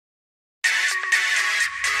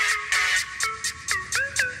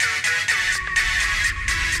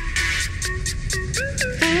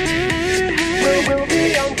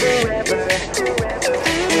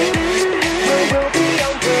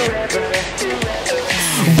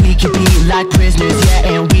like prisoners,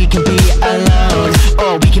 yeah, and we can be alone.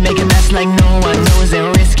 Or we can make a mess like no one knows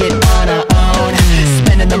and risk it on our own.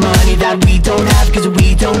 Spending the money that we don't have cause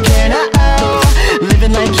we don't care now.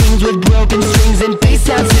 Living like kings with broken strings and face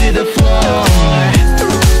down to the floor.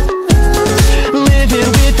 Living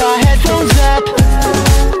with our headphones up.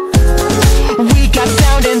 We got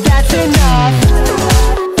sound and that's enough.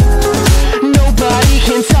 Nobody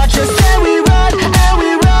can touch us and we run, and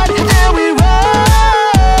we run, and we run.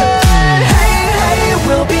 Hey, hey,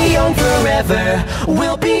 we'll be young forever.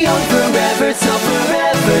 We'll be young forever till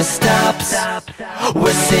forever stops.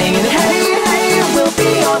 We're singing hey, hey, we'll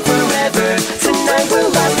be young forever. Tonight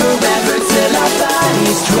we'll last forever till our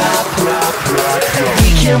bodies drop. We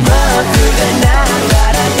can run through the night,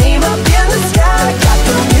 got our name up in the sky. Got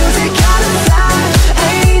the music out of sight.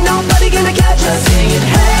 Ain't nobody gonna catch us singing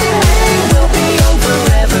hey, hey, we'll be young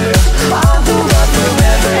forever. On the run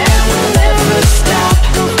forever and we'll never stop.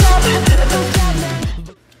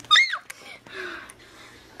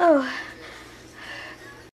 Oh.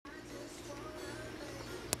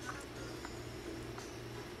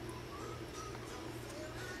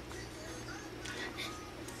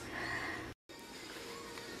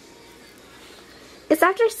 It's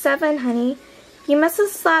after 7, honey. You must have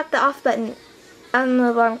slapped the off button on the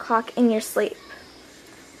alarm clock in your sleep.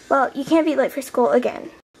 Well, you can't be late for school again.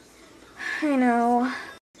 I know.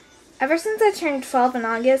 Ever since I turned 12 in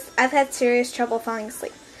August, I've had serious trouble falling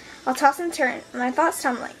asleep. I'll toss and turn, my thoughts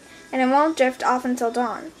tumbling, and I won't drift off until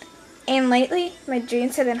dawn. And lately, my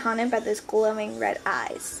dreams have been haunted by those glowing red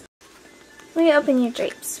eyes. Let me open your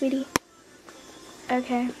drapes, sweetie.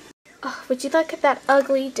 Okay. Oh, would you look at that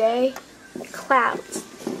ugly day? Clouds.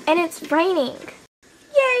 And it's raining.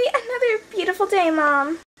 Yay, another beautiful day,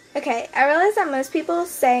 Mom. Okay, I realize that most people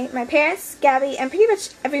say my parents, Gabby, and pretty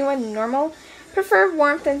much everyone normal prefer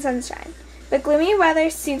warmth and sunshine. But gloomy weather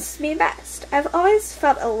suits me best. I've always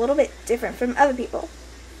felt a little bit different from other people.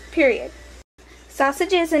 Period.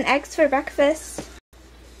 Sausages and eggs for breakfast.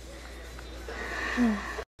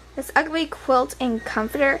 This ugly quilt and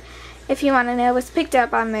comforter, if you want to know, was picked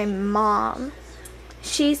up by my mom.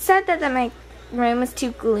 She said that my room was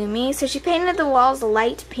too gloomy, so she painted the walls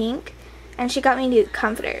light pink, and she got me new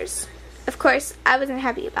comforters. Of course, I wasn't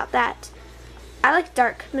happy about that. I like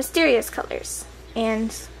dark, mysterious colors,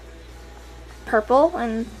 and purple,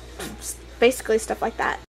 and basically stuff like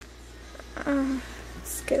that.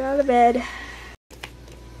 Let's get out of bed.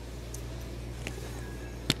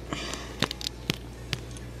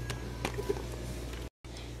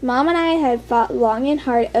 Mom and I had fought long and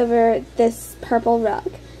hard over this purple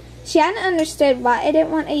rug. She hadn't understood why I didn't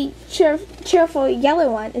want a cheerful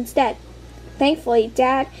yellow one instead. Thankfully,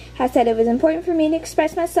 Dad had said it was important for me to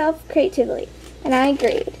express myself creatively, and I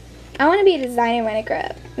agreed. I want to be a designer when I grow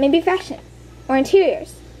up. Maybe fashion, or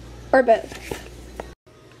interiors, or both.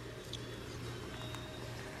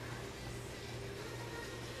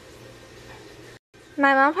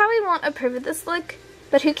 My mom probably won't approve of this look,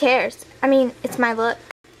 but who cares? I mean, it's my look.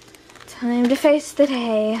 Time to face the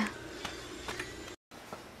day.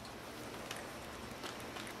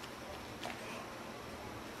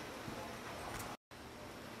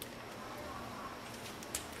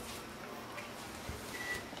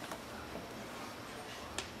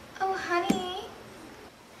 Oh, honey.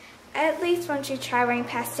 At least won't you try wearing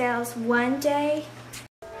pastels one day?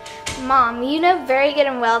 Mom, you know very good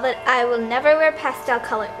and well that I will never wear pastel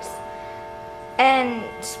colors. And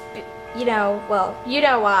you know, well, you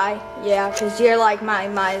know why. Yeah, because you're like you're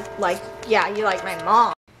like my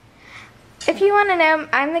mom. If you want to know,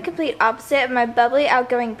 I'm the complete opposite of my bubbly,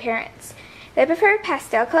 outgoing parents. They prefer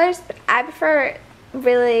pastel colors, but I prefer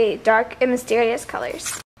really dark and mysterious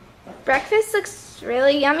colors. Breakfast looks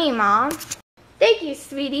really yummy, Mom. Thank you,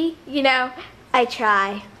 sweetie. You know, I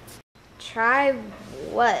try. Try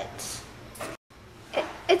what?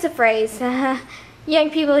 It's a phrase. Young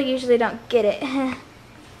people usually don't get it.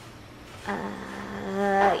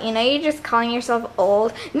 You know, you're just calling yourself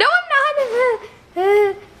old. No,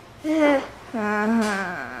 I'm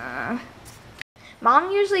not!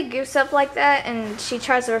 Mom usually goofs up like that, and she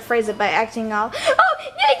tries to rephrase it by acting all, oh,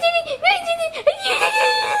 I did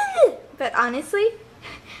it! But honestly,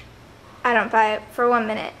 I don't buy it for 1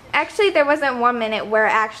 minute. Actually, there wasn't 1 minute where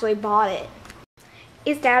I actually bought it.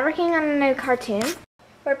 Is Dad working on a new cartoon?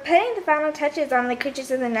 We're putting the final touches on the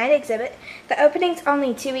Creatures of the Night exhibit. The opening's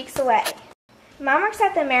only 2 weeks away. Mom works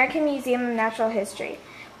at the American Museum of Natural History,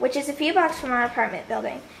 which is a few blocks from our apartment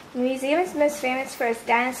building. The museum is most famous for its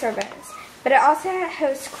dinosaur bones, but it also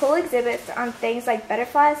hosts cool exhibits on things like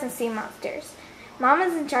butterflies and sea monsters. Mom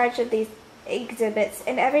is in charge of these exhibits,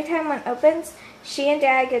 and every time one opens, she and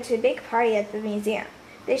Dad go to a big party at the museum.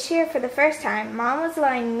 This year, for the first time, Mom was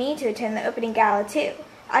allowing me to attend the opening gala too.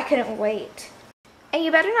 I couldn't wait. And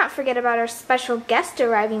you better not forget about our special guest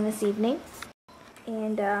arriving this evening.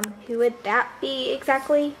 And who would that be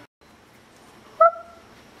exactly?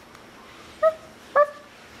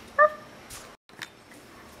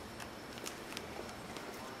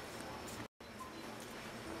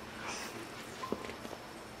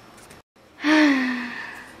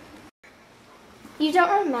 You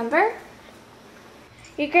don't remember?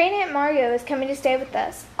 Your great aunt Margot is coming to stay with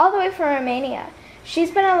us, all the way from Romania.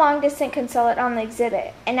 She's been a long-distance consultant on the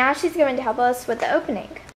exhibit, and now she's going to help us with the opening.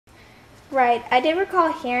 Right, I did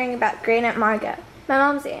recall hearing about great aunt Margot, my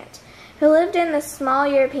mom's aunt, who lived in the small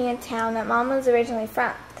European town that Mom was originally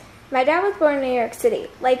from. My dad was born in New York City,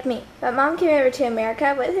 like me, but Mom came over to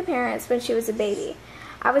America with her parents when she was a baby.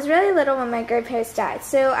 I was really little when my grandparents died,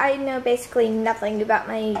 so I know basically nothing about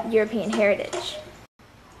my European heritage.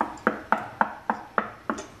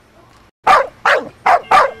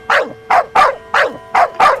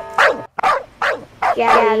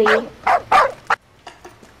 Gabby.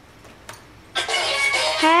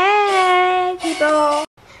 Hey, people.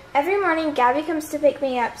 Every morning, Gabby comes to pick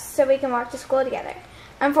me up so we can walk to school together.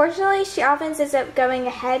 Unfortunately, she often ends up going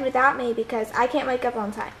ahead without me because I can't wake up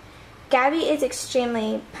on time. Gabby is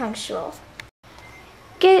extremely punctual.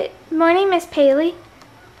 Good morning, Miss Paley.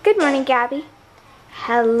 Good morning, Gabby.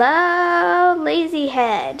 Hello, lazy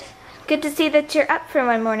head. Good to see that you're up for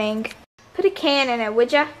one morning. Put a can in it,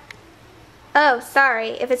 would ya? Oh, sorry,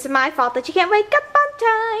 if it's my fault that you can't wake up on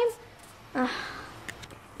time. Ugh.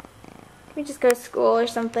 Can we just go to school or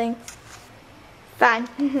something? Fine.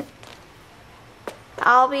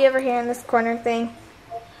 I'll be over here in this corner thing.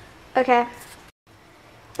 Okay.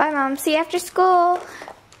 Bye, Mom. See you after school.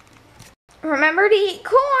 Remember to eat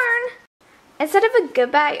corn. Instead of a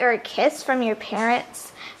goodbye or a kiss from your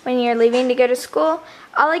parents when you're leaving to go to school,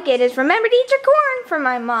 all I get is remember to eat your corn from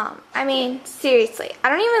my mom. I mean, seriously, I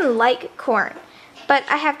don't even like corn, but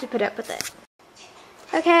I have to put up with it.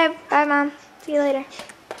 Okay, bye, Mom. See you later.